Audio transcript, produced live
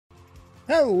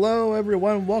Hello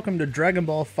everyone, welcome to Dragon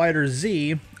Ball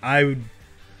FighterZ. I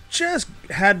just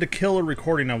had to kill a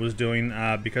recording I was doing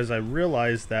because I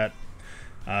realized that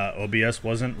OBS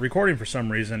wasn't recording for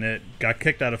some reason. It got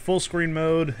kicked out of full screen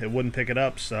mode, it wouldn't pick it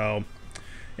up, so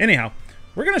anyhow,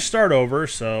 we're going to start over,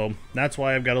 so that's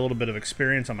why I've got a little bit of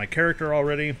experience on my character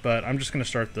already, but I'm just going to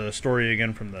start the story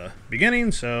again from the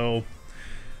beginning, so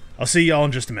I'll see y'all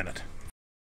in just a minute.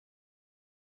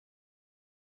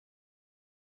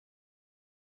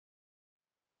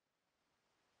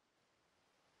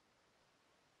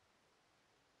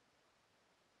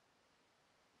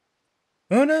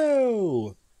 Oh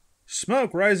no!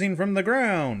 Smoke rising from the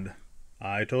ground!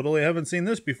 I totally haven't seen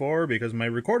this before because my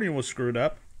recording was screwed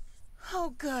up.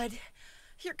 Oh, good.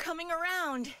 You're coming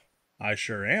around. I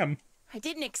sure am. I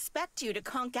didn't expect you to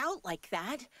conk out like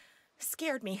that.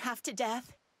 Scared me half to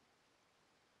death.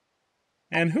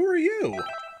 And who are you?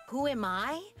 Who am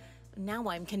I? Now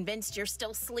I'm convinced you're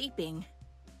still sleeping.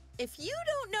 If you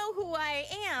don't know who I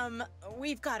am,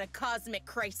 we've got a cosmic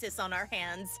crisis on our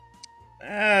hands.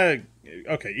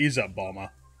 Okay, ease up, Bulma.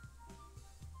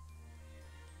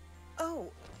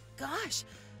 Oh, gosh.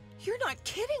 You're not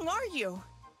kidding, are you?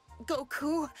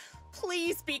 Goku,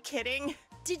 please be kidding.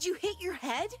 Did you hit your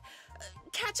head?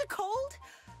 Catch a cold?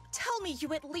 Tell me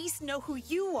you at least know who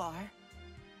you are.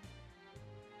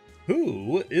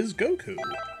 Who is Goku?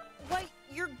 Why,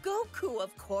 you're Goku,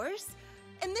 of course.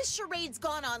 And this charade's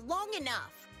gone on long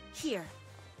enough. Here,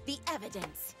 the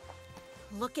evidence.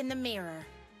 Look in the mirror.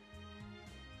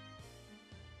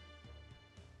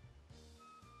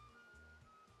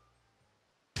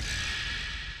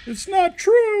 It's not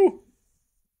true!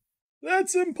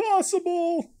 That's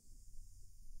impossible!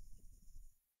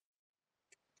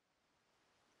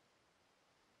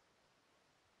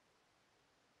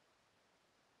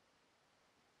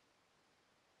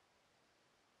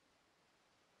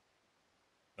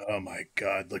 Oh my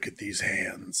god, look at these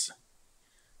hands.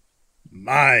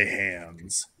 My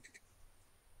hands.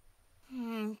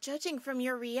 Judging from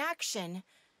your reaction,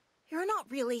 you're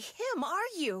not really him, are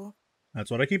you?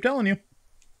 That's what I keep telling you.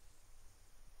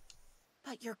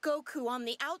 But you're Goku on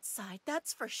the outside,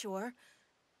 that's for sure.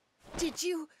 Did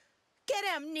you get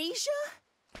amnesia?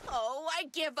 Oh, I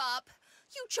give up.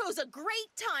 You chose a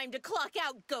great time to clock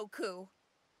out, Goku.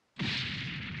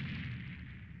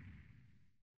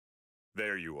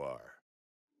 There you are.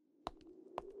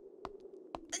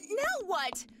 Now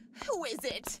what? Who is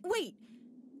it? Wait,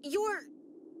 you're...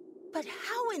 But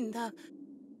how in the...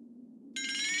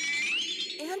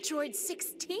 Android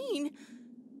 16?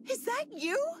 Is that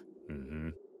you? Mm-hmm.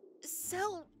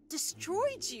 Cell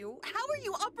destroyed you. How are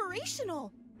you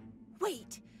operational?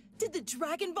 Wait, did the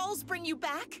Dragon Balls bring you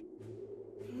back?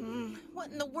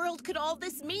 What in the world could all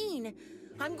this mean?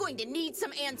 I'm going to need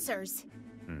some answers.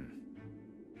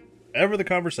 Ever the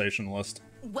conversationalist.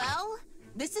 Well,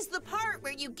 this is the part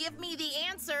where you give me the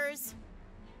answers.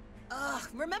 Ugh,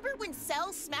 remember when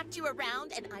Cell smacked you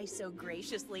around and I so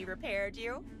graciously repaired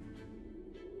you?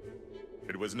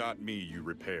 It was not me you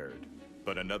repaired,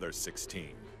 but another 16.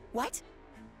 What?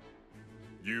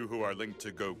 You who are linked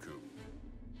to Goku.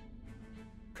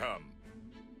 Come.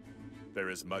 There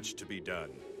is much to be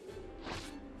done.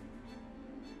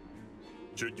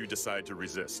 Should you decide to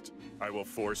resist, I will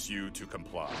force you to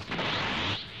comply.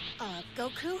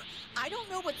 Goku, I don't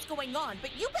know what's going on,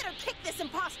 but you better kick this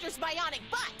imposter's bionic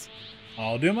butt!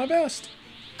 I'll do my best.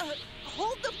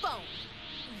 Hold the phone.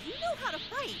 You know how to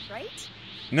fight, right?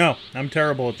 No, I'm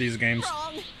terrible at these games.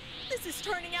 Wrong. This is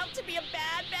turning out to be a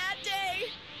bad, bad day.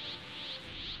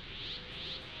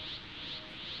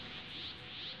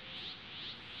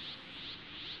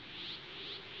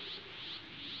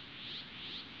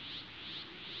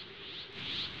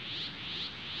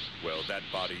 Well, that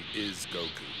body is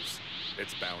Goku's.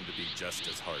 It's bound to be just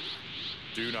as hardy.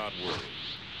 Do not worry.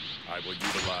 I will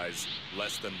utilize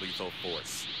less than lethal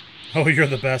force. Oh, you're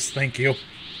the best, thank you.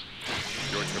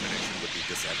 Your termination would be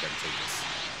disadvantageous.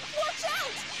 Watch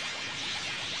out!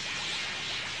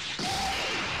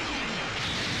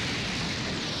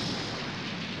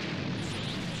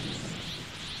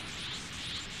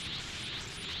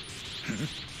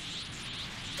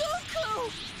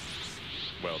 Goku!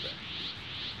 Well then,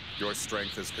 your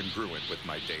strength is congruent with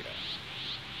my data,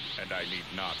 and I need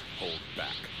not hold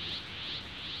back.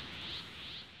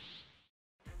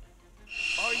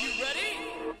 Are you ready?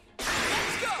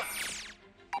 Let's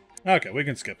go! Okay, we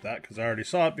can skip that because I already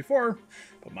saw it before,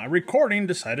 but my recording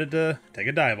decided to take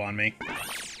a dive on me.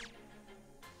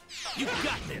 You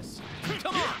got this!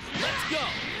 Come on, let's go!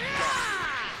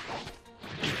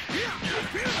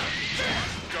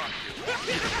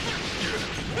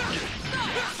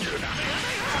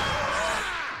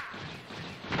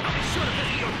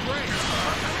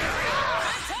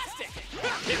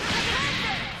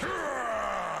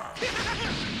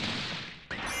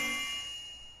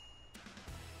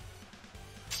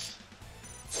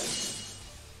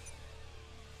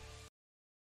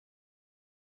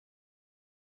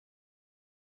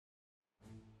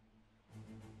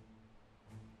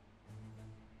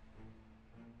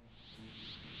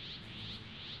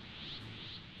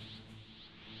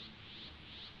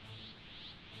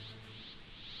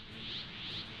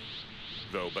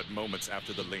 Though but moments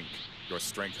after the link, your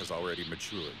strength has already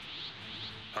matured.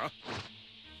 Huh?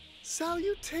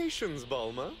 Salutations,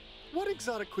 Bulma. What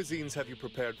exotic cuisines have you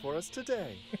prepared for us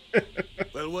today?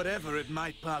 Well, whatever it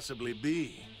might possibly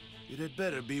be, it had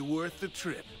better be worth the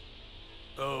trip.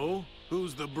 Oh,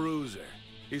 who's the bruiser?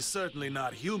 He's certainly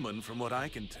not human from what I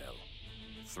can tell.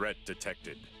 Threat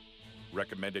detected.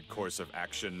 Recommended course of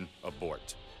action,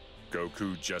 abort.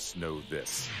 Goku, just know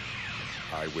this.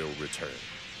 I will return.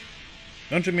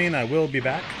 Don't you mean I will be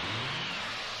back?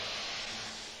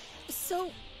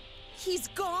 So, he's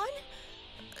gone?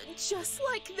 Just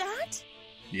like that?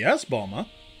 Yes, Bulma.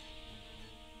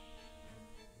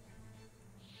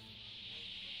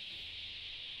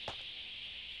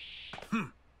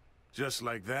 Just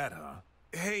like that, huh?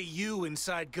 Hey, you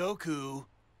inside Goku.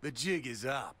 The jig is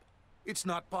up. It's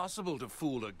not possible to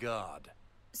fool a god.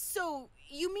 So,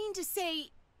 you mean to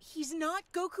say he's not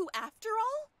Goku after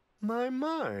all?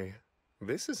 My.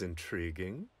 This is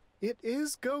intriguing. It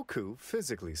is Goku,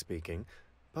 physically speaking,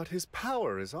 but his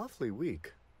power is awfully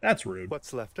weak. That's rude.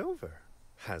 What's left over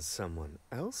has someone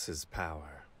else's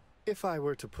power. If I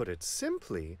were to put it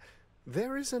simply,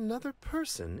 there is another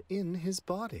person in his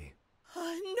body.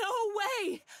 No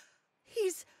way!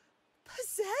 He's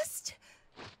possessed?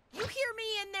 You hear me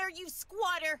in there, you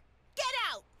squatter! Get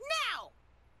out, now!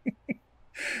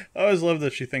 I always love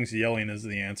that she thinks yelling is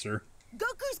the answer.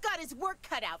 Goku's got his work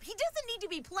cut out. He doesn't need to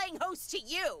be playing host to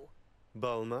you.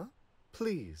 Bulma,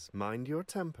 please mind your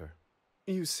temper.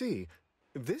 You see,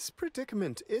 this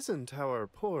predicament isn't our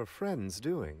poor friend's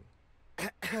doing.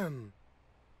 Ahem.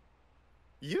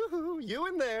 Yoo-hoo, you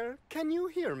in there, can you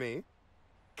hear me?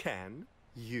 Can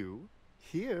you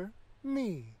hear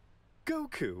me?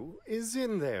 Goku is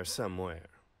in there somewhere.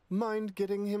 Mind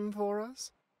getting him for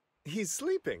us? He's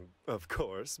sleeping, of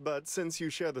course, but since you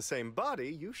share the same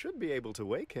body, you should be able to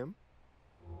wake him.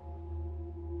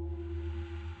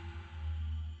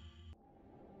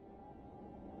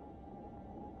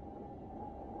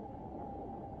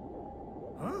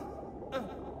 Huh?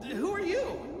 Who are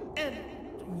you? And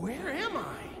where am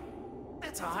I?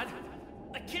 That's odd.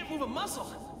 I can't move a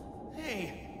muscle.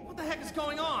 Hey, what the heck is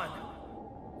going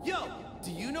on? Yo,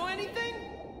 do you know anything?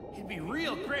 It'd be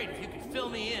real great if you could fill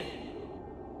me in.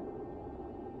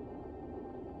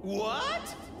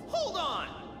 What? Hold on!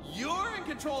 You're in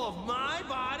control of my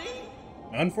body?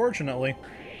 Unfortunately.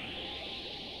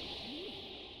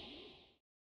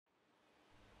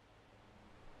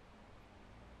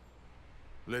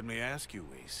 Let me ask you,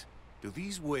 Whis. Do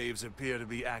these waves appear to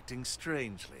be acting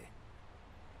strangely?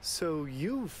 So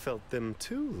you felt them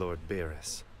too, Lord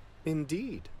Beerus.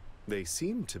 Indeed, they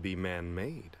seem to be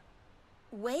man-made.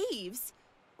 Waves?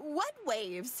 What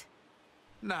waves?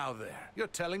 Now there, you're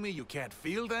telling me you can't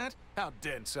feel that? How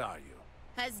dense are you?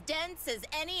 As dense as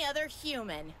any other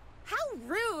human. How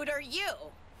rude are you?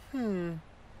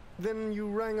 Then you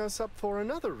rang us up for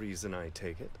another reason, I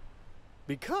take it.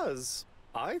 Because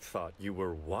I thought you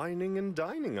were whining and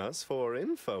dining us for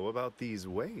info about these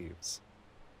waves.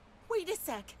 Wait a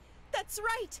sec. That's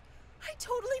right. I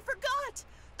totally forgot.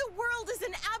 The world is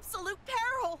in absolute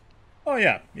peril. Oh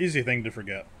yeah, easy thing to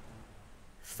forget.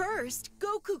 First,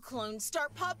 Goku clones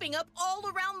start popping up all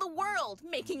around the world,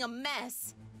 making a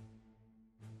mess.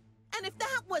 And if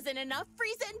that wasn't enough,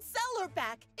 Frieza and Cell are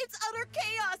back. It's utter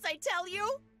chaos, I tell you.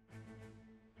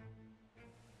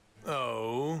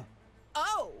 Oh?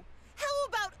 Oh, how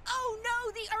about, oh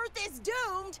no, the Earth is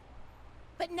doomed?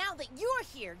 But now that you're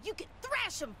here, you can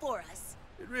thrash them for us.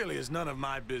 It really is none of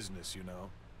my business, you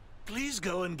know. Please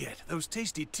go and get those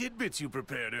tasty tidbits you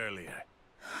prepared earlier.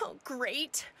 Oh,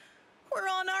 great. We're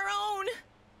on our own.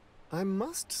 I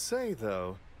must say,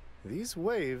 though, these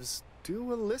waves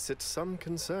do elicit some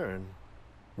concern.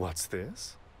 What's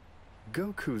this?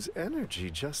 Goku's energy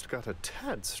just got a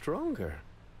tad stronger.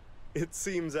 It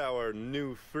seems our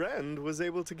new friend was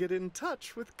able to get in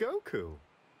touch with Goku.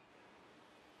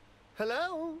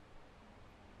 Hello?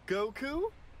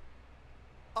 Goku?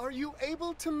 Are you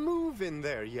able to move in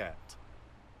there yet?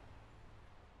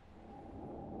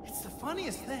 It's the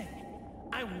funniest thing.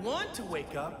 I want to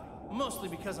wake up, mostly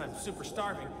because I'm super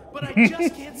starving, but I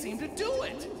just can't seem to do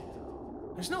it.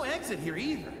 There's no exit here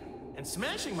either, and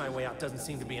smashing my way out doesn't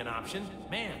seem to be an option.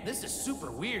 Man, this is super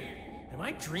weird. Am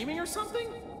I dreaming or something?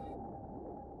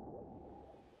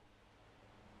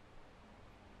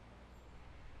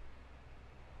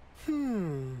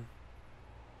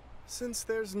 Since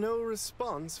there's no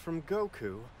response from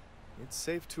Goku, it's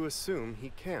safe to assume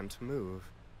he can't move.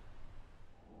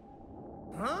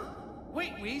 Huh?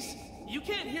 Wait, Whis, you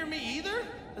can't hear me either?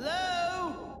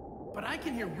 Hello? But I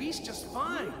can hear Whis just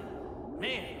fine.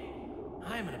 Man,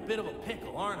 I'm in a bit of a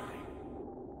pickle, aren't I?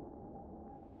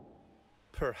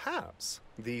 Perhaps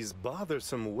these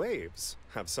bothersome waves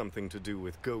have something to do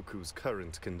with Goku's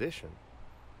current condition.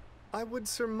 I would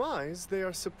surmise they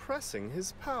are suppressing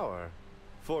his power,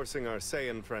 forcing our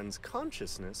Saiyan friend's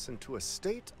consciousness into a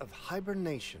state of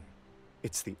hibernation.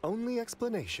 It's the only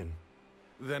explanation.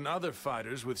 Then other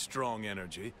fighters with strong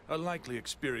energy are likely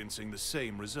experiencing the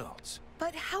same results.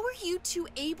 But how are you two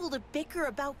able to bicker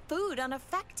about food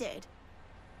unaffected?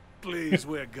 Please,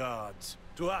 we're gods.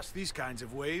 To us, these kinds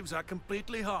of waves are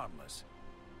completely harmless.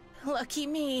 Lucky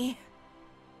me.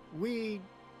 We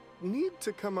need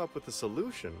to come up with a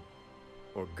solution,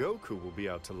 or Goku will be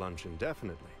out to lunch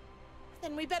indefinitely.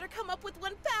 Then we better come up with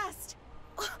one fast.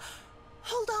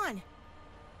 Hold on.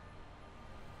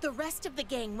 The rest of the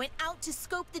gang went out to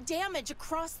scope the damage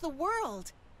across the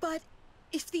world. But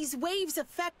if these waves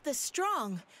affect the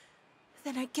strong,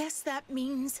 then I guess that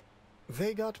means...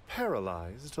 They got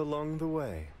paralyzed along the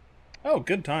way. Oh,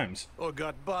 good times. Or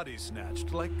got body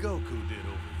snatched like Goku did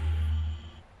over here.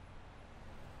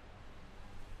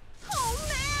 Oh,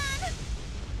 man!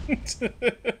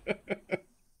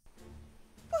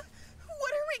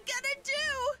 What are we gonna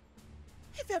do?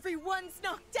 If everyone's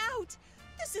knocked out,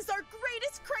 this is our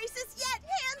greatest crisis yet,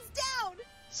 hands down!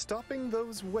 Stopping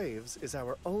those waves is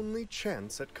our only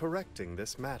chance at correcting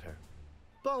this matter.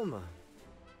 Bulma,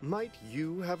 might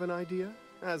you have an idea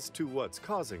as to what's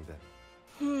causing them?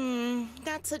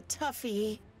 That's a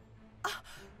toughie.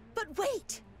 But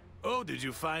wait! Oh, did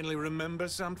you finally remember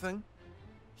something?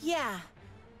 Yeah.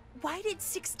 Why did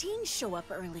 16 show up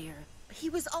earlier? He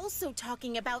was also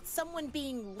talking about someone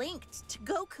being linked to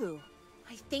Goku.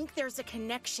 I think there's a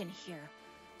connection here.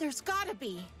 There's gotta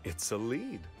be. It's a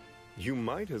lead. You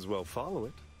might as well follow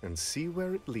it and see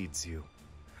where it leads you.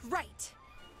 Right.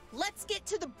 Let's get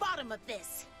to the bottom of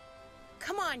this.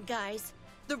 Come on, guys.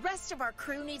 The rest of our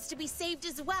crew needs to be saved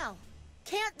as well.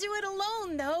 Can't do it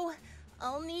alone, though.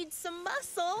 I'll need some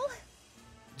muscle.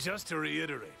 Just to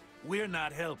reiterate, we're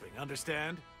not helping,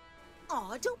 understand?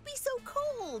 Aw, don't be so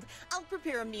cold. I'll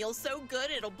prepare a meal so good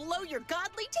it'll blow your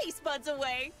godly taste buds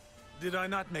away. Did I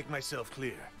not make myself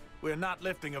clear? We're not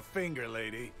lifting a finger,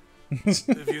 lady.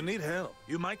 If you need help,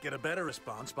 you might get a better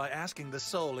response by asking the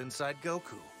soul inside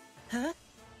Goku. Huh?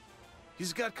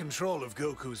 He's got control of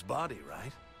Goku's body,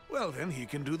 right? Well, then he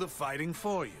can do the fighting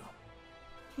for you.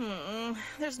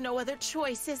 There's no other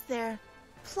choice, is there?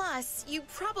 Plus, you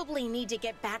probably need to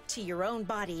get back to your own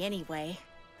body anyway.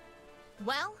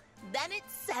 Well, then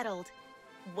it's settled.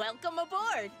 Welcome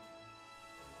aboard.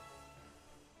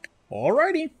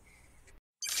 Alrighty.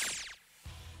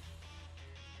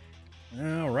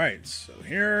 Alright, so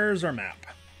here's our map.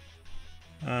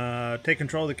 Take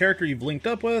control of the character you've linked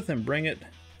up with and bring it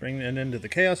into the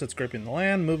chaos that's gripping the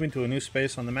land. Moving to a new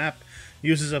space on the map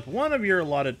uses up one of your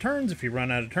allotted turns. If you run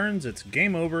out of turns, it's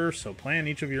game over, so plan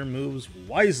each of your moves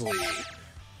wisely.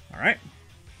 Alright.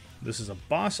 This is a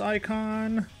boss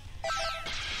icon.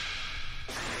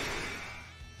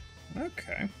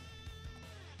 Okay.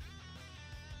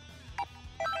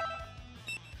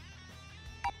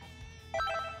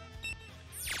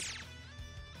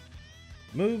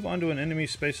 Move onto an enemy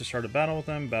space to start a battle with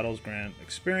them. Battles grant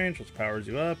experience, which powers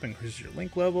you up, increases your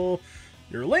link level.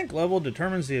 Your link level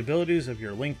determines the abilities of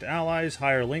your linked allies.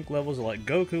 Higher link levels let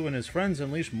Goku and his friends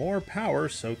unleash more power,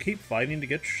 so keep fighting to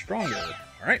get stronger.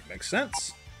 Alright, makes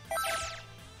sense.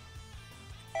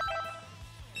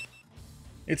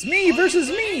 It's me versus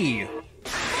me!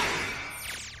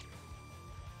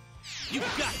 You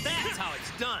got that's how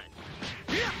it's done.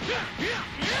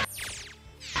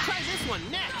 Try this one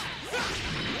next.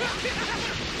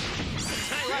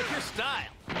 I like your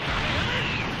style.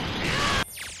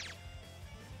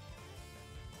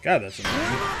 God, that's amazing.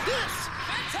 This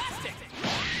fantastic.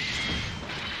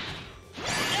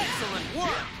 Excellent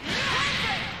work.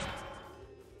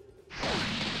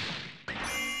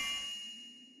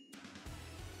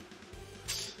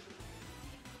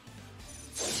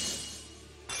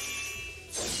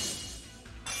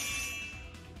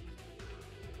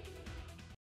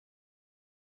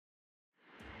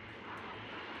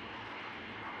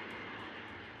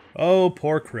 Oh,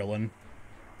 poor Krillin.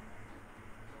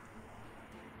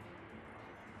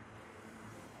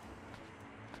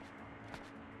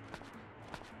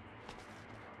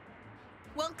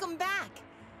 Welcome back.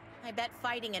 I bet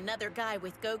fighting another guy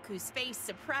with Goku's face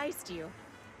surprised you.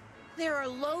 There are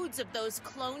loads of those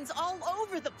clones all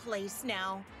over the place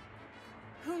now.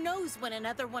 Who knows when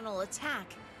another one will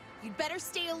attack? You'd better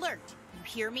stay alert. You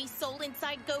hear me, soul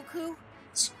inside Goku?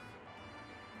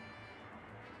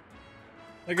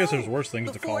 I guess there's worse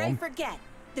things to call Before I him. forget,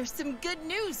 there's some good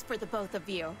news for the both of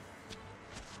you.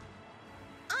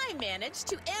 I I managed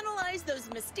to analyze those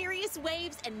mysterious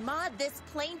waves and mod this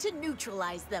plane to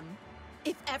neutralize them.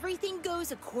 If everything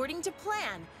goes according to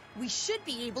plan, we should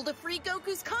be able to free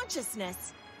Goku's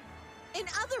consciousness. In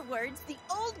other words, the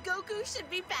old Goku should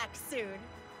be back soon.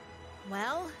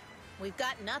 Well, we've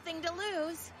got nothing to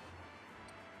lose.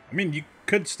 I mean, you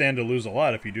could stand to lose a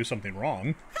lot if you do something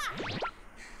wrong. Ha!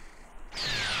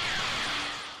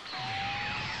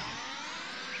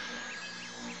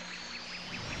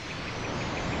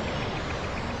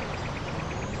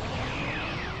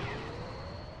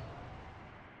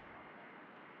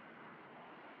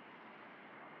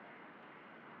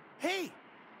 Hey!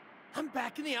 I'm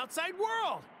back in the outside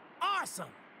world! Awesome!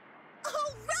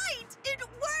 All right! It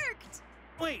worked!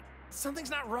 Wait,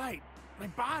 something's not right. My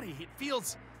body, it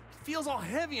feels all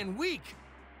heavy and weak.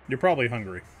 You're probably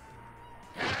hungry.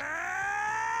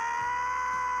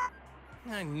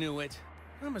 I knew it.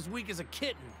 I'm as weak as a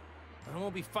kitten. I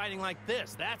won't be fighting like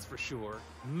this, that's for sure.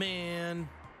 Man.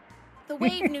 The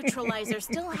wave neutralizer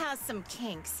still has some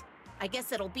kinks. I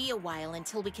guess it'll be a while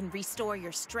until we can restore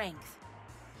your strength.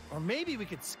 Or maybe we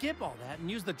could skip all that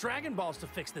and use the Dragon Balls to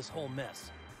fix this whole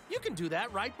mess. You can do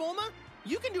that, right, Bulma?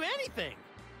 You can do anything.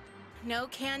 No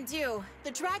can do.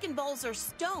 The Dragon Balls are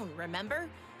stone, remember?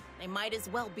 They might as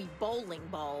well be bowling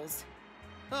balls.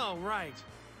 Oh, right.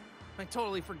 I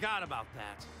totally forgot about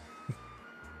that.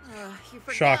 You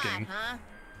forgot, Shocking. huh?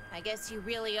 I guess you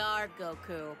really are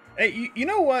Goku. Hey, you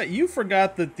know what? You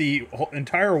forgot that the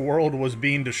entire world was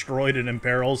being destroyed and in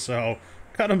peril, so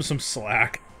cut him some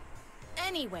slack.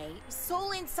 Anyway,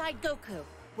 Soul inside Goku,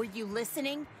 were you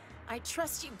listening? I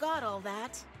trust you got all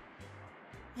that.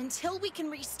 Until we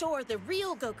can restore the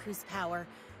real Goku's power,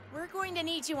 we're going to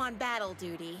need you on battle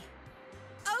duty.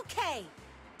 Okay,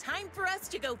 time for us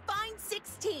to go find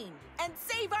 16 and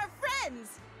save our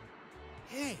friends!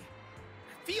 Hey,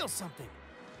 I feel something.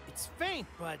 It's faint,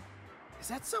 but is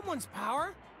that someone's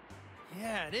power?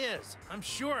 Yeah, it is. I'm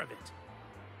sure of it.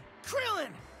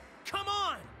 Krillin! Come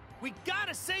on! We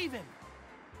gotta save him!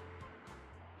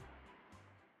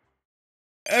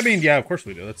 I mean, yeah, of course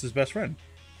we do. That's his best friend.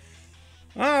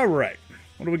 Alright,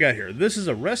 what do we got here? This is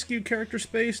a rescue character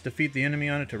space. Defeat the enemy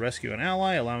on it to rescue an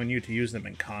ally, allowing you to use them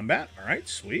in combat. Alright,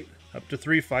 sweet. Up to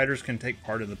 3 fighters can take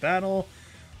part in the battle.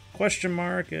 Question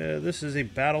mark. This is a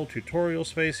battle tutorial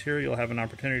space. Here you'll have an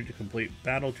opportunity to complete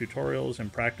battle tutorials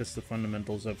and practice the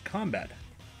fundamentals of combat.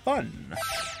 Fun!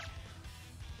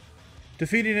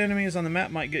 Defeating enemies on the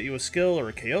map might get you a skill or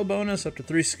a KO bonus. Up to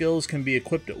 3 skills can be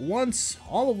equipped at once,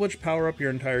 all of which power up your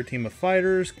entire team of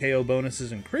fighters. KO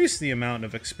bonuses increase the amount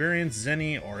of experience,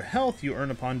 zenny, or health you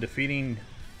earn upon defeating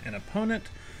an opponent.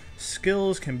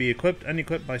 Skills can be equipped,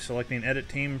 unequipped by selecting Edit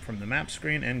Team from the map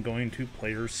screen and going to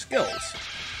Player Skills.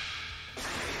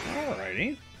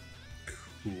 Alrighty.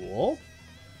 Cool.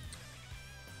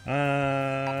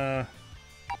 Why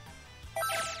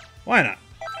not?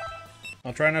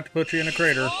 I'll try not to put you in a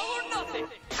crater.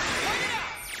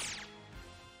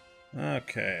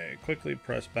 Okay, quickly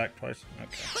press back twice.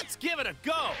 Okay. Let's give it a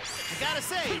go! I gotta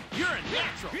say, you're a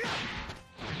natural! Keep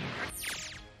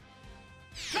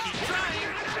trying!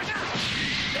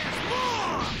 There's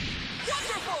more!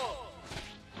 Wonderful!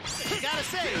 I gotta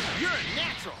say, you're a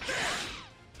natural!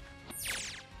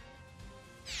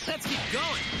 Let's keep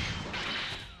going!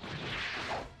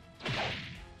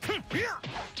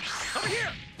 Over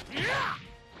here!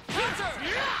 Counter!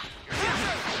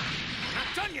 Not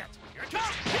done yet! Here it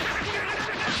comes!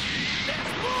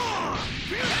 There's more!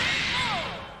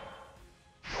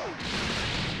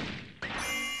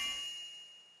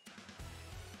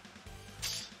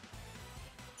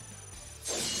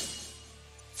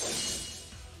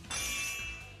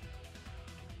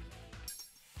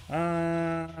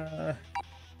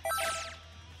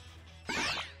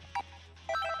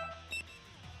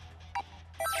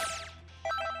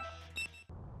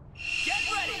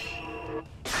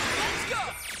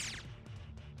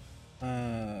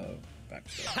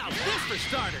 Backstep. How's this for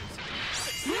starters?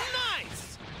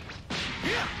 Nice!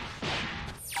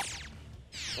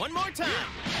 One more time.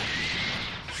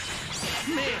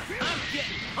 Man, I'm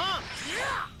getting pumped.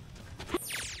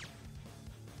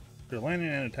 If you're landing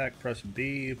an attack, press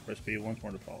B. Press B once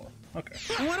more to follow. Okay.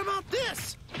 What about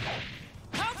this?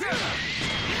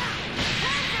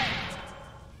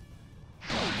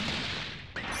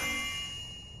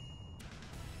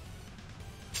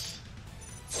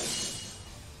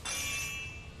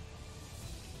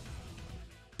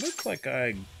 Looks like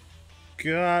I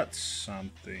got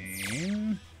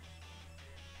something.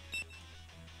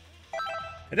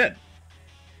 I did.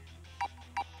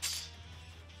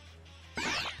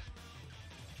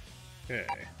 Okay.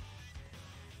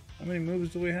 How many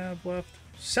moves do we have left?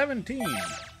 17!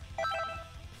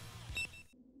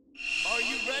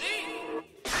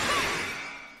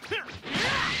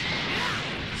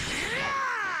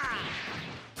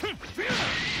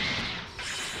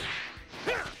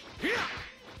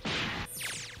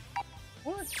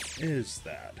 What is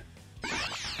that?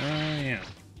 Yeah.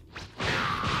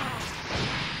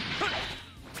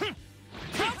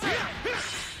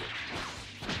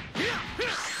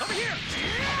 Over here!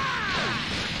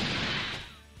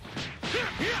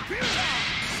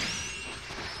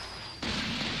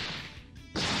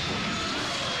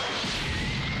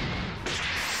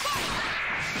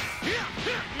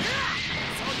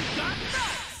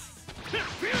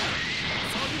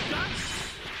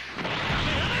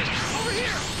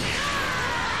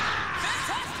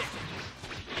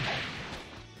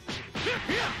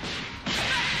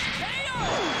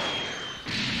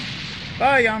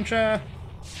 Bye, Yamcha.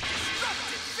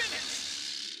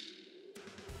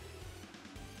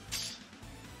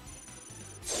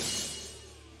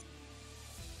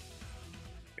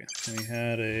 We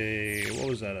had a, what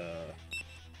was that, a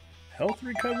health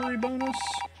recovery bonus?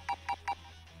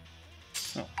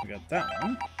 Oh, we got that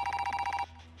one.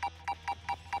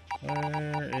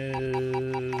 Where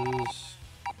is...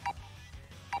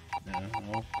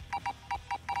 No.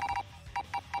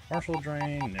 Partial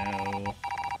drain? No.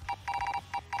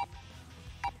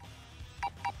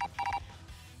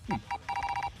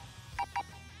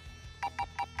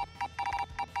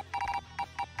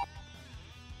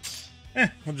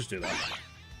 We'll just do that.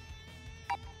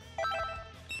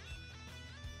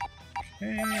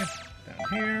 Okay, down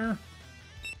here.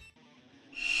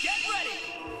 Get ready!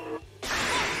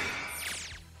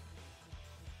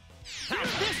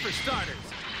 How's this for starters?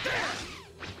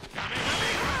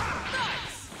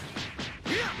 Nice!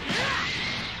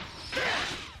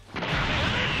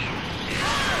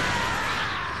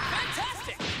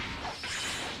 Fantastic!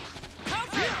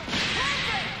 Counter!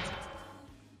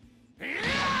 Perfect!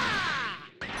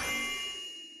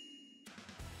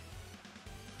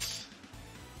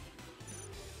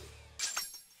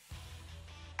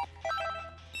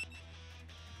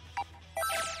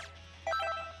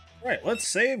 Right, let's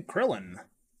save Krillin.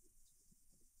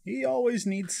 He always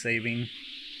needs saving.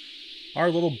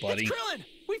 Our little buddy. It's Krillin!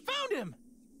 We found him!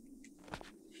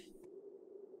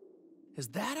 Is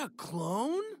that a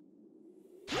clone?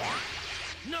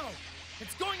 No!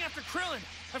 It's going after Krillin!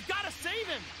 I've got to save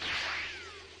him!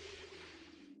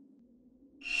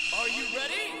 Are you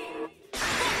ready?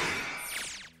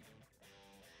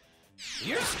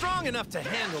 You're strong enough to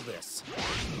handle this.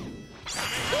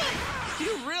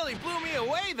 You really blew me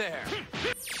away there.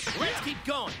 Let's keep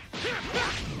going.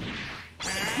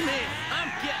 Man,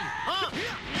 I'm getting pumped.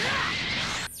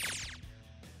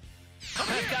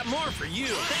 I've got more for you.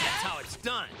 That's how it's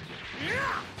done.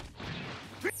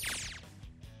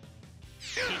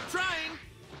 Keep trying.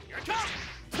 Here it comes.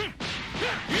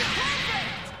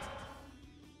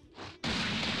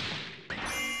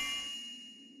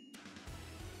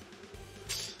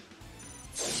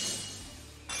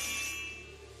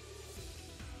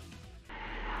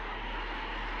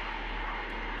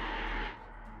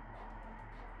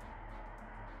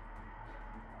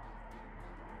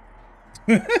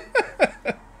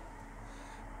 Perfect!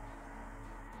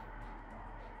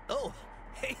 Oh,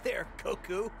 hey there,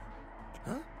 Goku.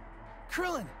 Huh?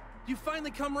 Krillin, you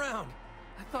finally come round.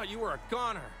 I thought you were a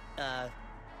goner.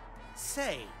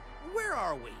 Say, where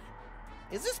are we?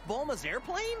 Is this Bulma's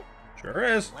airplane? Sure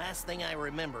is. Last thing I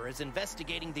remember is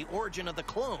investigating the origin of the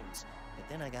clones, but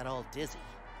then I got all dizzy.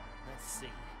 Let's see.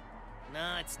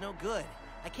 Nah, it's no good.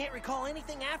 I can't recall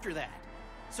anything after that.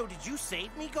 So did you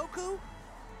save me, Goku?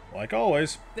 Like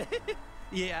always.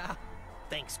 Yeah.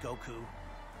 Thanks, Goku.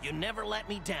 You never let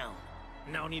me down.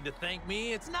 No need to thank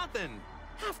me, it's nothing.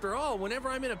 After all, whenever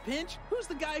I'm in a pinch, who's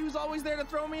the guy who's always there to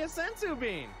throw me a senzu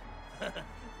bean?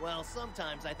 Well,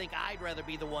 sometimes I think I'd rather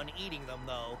be the one eating them,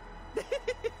 though.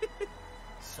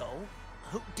 So,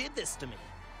 who did this to me?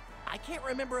 I can't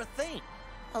remember a thing.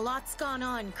 A lot's gone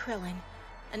on, Krillin,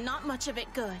 and not much of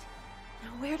it good. Now,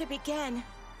 where to begin?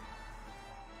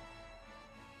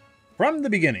 From the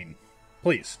beginning,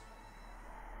 please.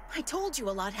 I told you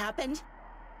a lot happened.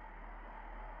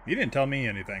 You didn't tell me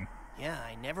anything. Yeah,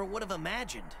 I never would have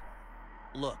imagined.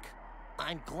 Look,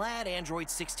 I'm glad Android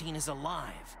 16 is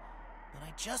alive, but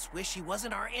I just wish he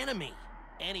wasn't our enemy.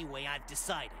 Anyway, I've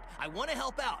decided. I want to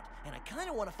help out, and I kind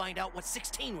of want to find out what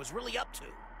 16 was really up to.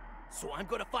 So I'm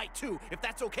going to fight too, if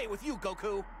that's okay with you,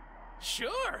 Goku.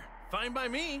 Sure, fine by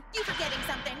me. You forgetting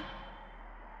something?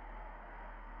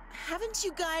 Haven't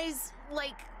you guys,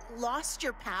 like, lost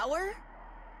your power?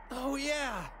 Oh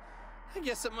yeah, I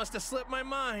guess it must have slipped my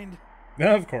mind.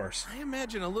 Of course. I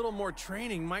imagine a little more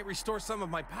training might restore some of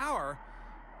my power,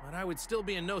 but I would still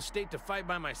be in no state to fight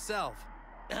by myself.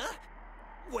 Huh?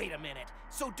 Wait a minute.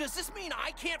 So does this mean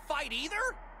I can't fight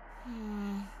either?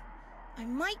 I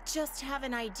might just have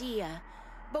an idea,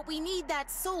 But we need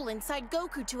that soul inside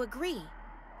Goku to agree.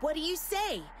 What do you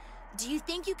say? Do you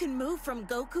think you can move from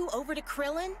Goku over to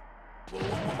Krillin?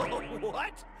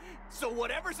 What? So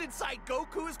whatever's inside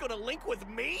Goku is gonna link with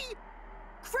me?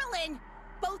 Krillin!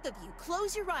 Both of you,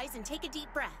 close your eyes and take a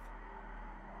deep breath.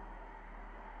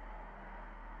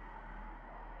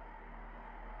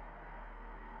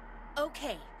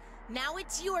 Okay, now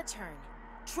it's your turn.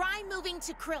 Try moving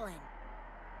to Krillin.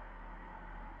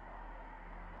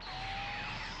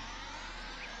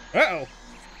 Uh-oh.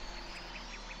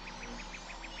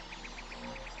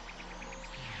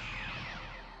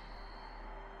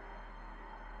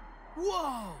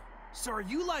 Whoa! So are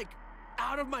you, like,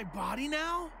 out of my body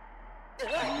now?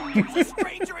 There's a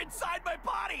stranger inside my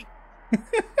body!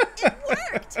 It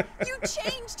worked! You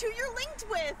changed who you're linked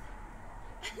with!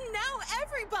 Now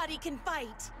everybody can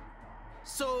fight!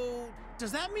 So,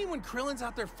 does that mean when Krillin's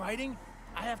out there fighting,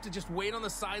 I have to just wait on the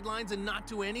sidelines and not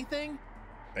do anything?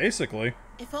 Basically.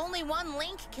 If only one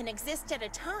link can exist at a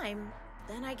time,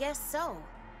 then I guess so.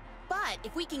 But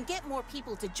if we can get more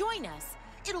people to join us,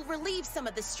 it'll relieve some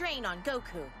of the strain on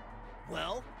Goku.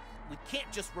 Well, we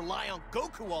can't just rely on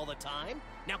Goku all the time.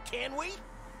 Now can we?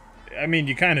 I mean,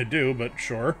 you kind of do, but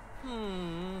sure.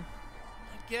 I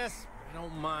guess I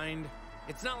don't mind.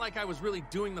 It's not like I was really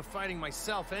doing the fighting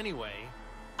myself anyway.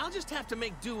 I'll just have to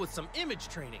make do with some image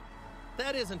training.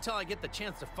 That is until I get the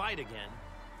chance to fight again.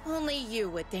 Only you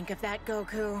would think of that,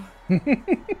 Goku.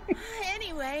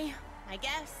 Anyway, I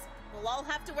guess we'll all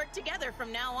have to work together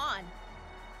from now on.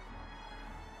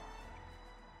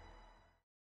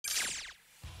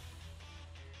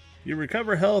 You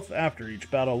recover health after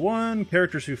each battle. 1.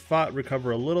 Characters who fought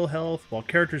recover a little health, while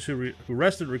characters who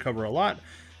rested recover a lot.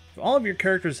 If all of your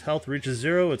characters' health reaches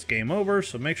 0, it's game over,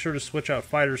 so make sure to switch out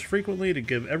fighters frequently to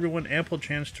give everyone ample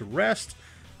chance to rest.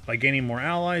 By gaining more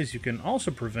allies, you can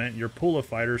also prevent your pool of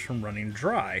fighters from running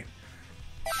dry.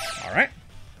 Alright.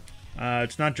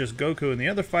 It's not just Goku and the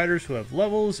other fighters who have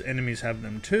levels, enemies have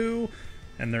them too,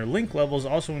 and their link levels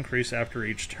also increase after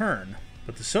each turn.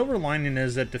 But the silver lining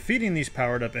is that defeating these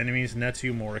powered up enemies nets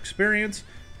you more experience,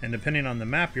 and depending on the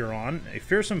map you're on, a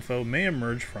fearsome foe may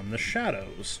emerge from the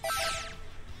shadows.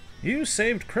 You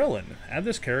saved Krillin. Add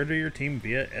this character to your team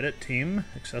via Edit Team,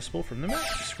 accessible from the map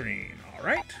screen.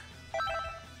 Alright.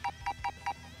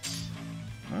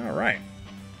 Alright.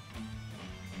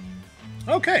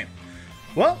 Okay.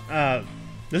 Well,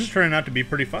 this is turning out to be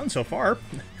pretty fun so far.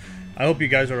 I hope you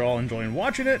guys are all enjoying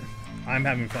watching it. I'm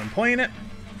having fun playing it.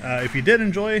 If you did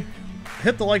enjoy,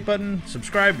 hit the like button,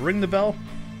 subscribe, ring the bell.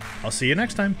 I'll see you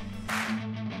next time.